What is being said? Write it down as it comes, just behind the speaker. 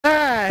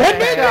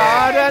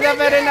God, that's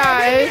very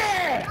nice.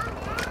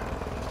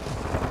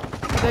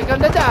 They're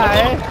gonna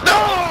die.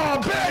 No,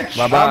 bitch!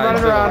 I'm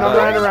running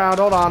around,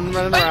 hold on, I'm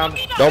running around.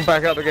 Don't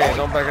back out the game,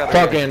 don't back out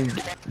the game.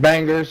 Fucking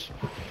bangers.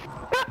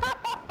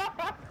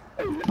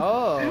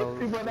 Oh.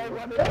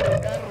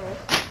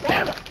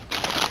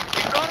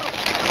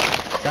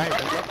 Damn it.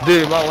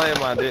 Dude, my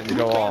landmine didn't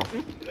go off.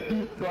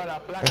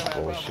 That's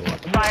bullshit.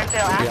 Fire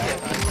sale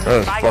active.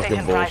 That's Buy fucking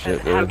station prices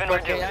bullshit, have dude. been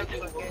reduced.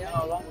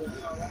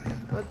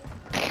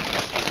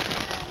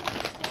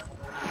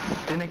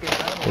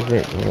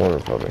 Drink some water,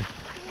 puppy.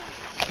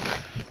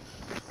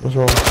 What's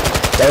wrong?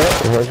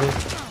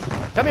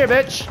 Come here,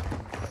 bitch.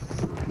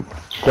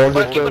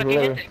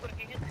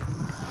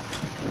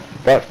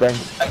 Fuck, bang.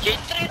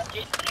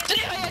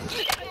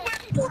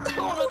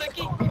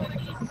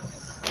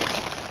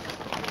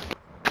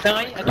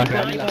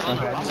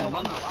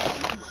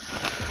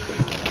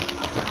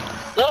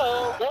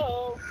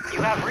 You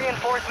have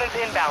reinforcements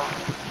inbound.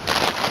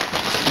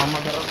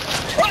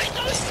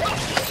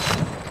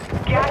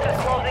 Gas is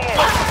closing in.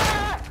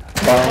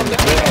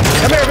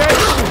 Come here,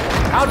 bitch.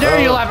 How dare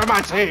you laugh at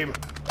my team?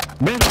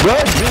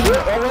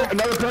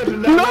 Another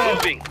person down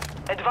there.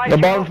 Advise The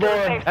you bottom move to the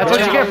floor. safe That's zone.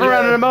 what you get for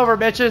running them over,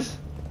 bitches.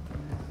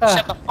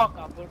 Shut the fuck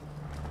up, bro.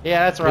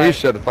 Yeah, that's You right.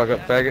 shut the fuck up,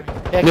 faggot.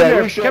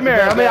 Yeah, come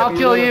here. I mean, I'll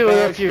kill you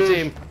if your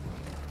team.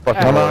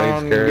 Fucking Come little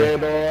on, age gay scary.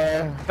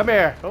 boy. Come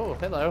here. Oh,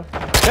 hello.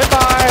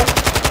 Goodbye.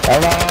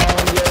 Come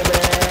on, gay boy.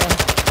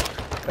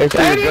 Hey,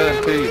 see your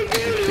gun too, you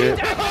piece of shit.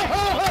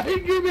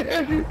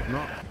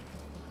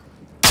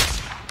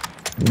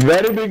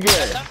 Very big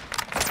guy.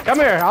 Come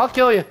here. I'll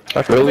kill you.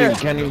 Really? You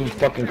can't even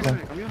fucking come.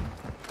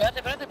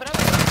 Espérate.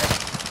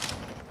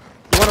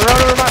 You want to run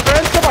over my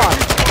friends? Come on.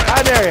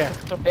 I dare you.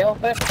 Trofeo,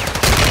 pe.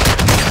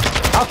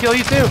 I'll kill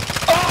you too.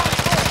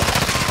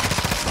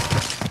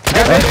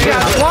 Hey, bitch, you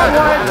got one.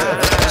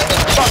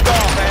 Fuck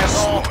off,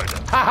 asshole.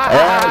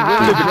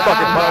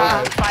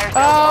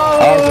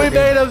 Oh, we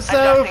made him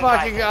so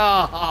fucking. Oh,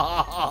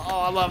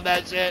 I love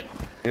that shit.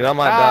 You know, I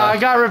might die. I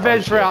got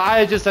revenge for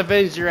I just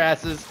avenged your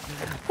asses.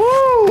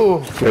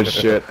 Woo! Good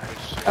shit.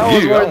 That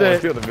was worth I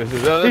it. feel the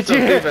bitches.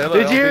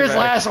 Did you hear his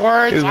last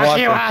words? He's Fuck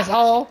you, watching.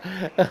 asshole.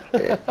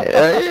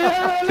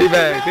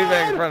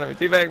 Teabag in front of me,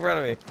 teabag in front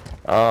of me.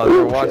 Oh,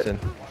 they're watching.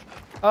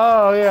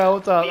 Oh yeah,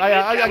 what's up?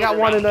 I got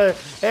one in there.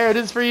 Here,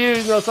 this is for you,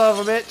 you little son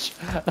of a bitch.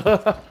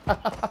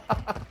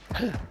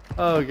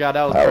 Oh god,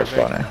 that was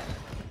perfect. Funny.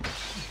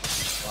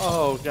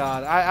 Oh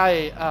god,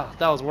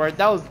 that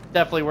was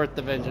definitely worth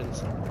the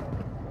vengeance.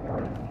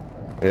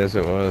 Yes,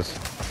 it was.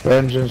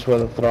 Vengeance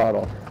with a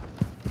throttle.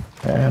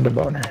 And a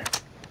boner.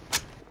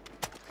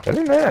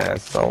 Very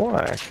nice, so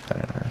whack.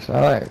 I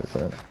like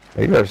it.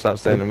 You better stop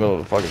standing in the middle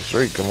of the fucking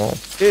street, come on.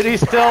 Dude,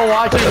 he's still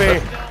watching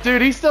me.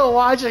 Dude, he's still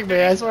watching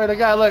me. I swear to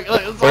God. Look,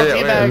 it's all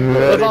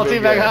teabag. It's all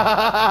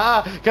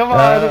teabag. Come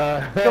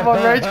on. Come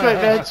on, rage quit,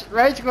 bitch.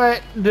 Rage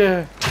quit.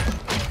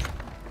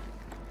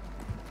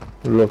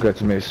 Look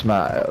at me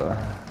smile.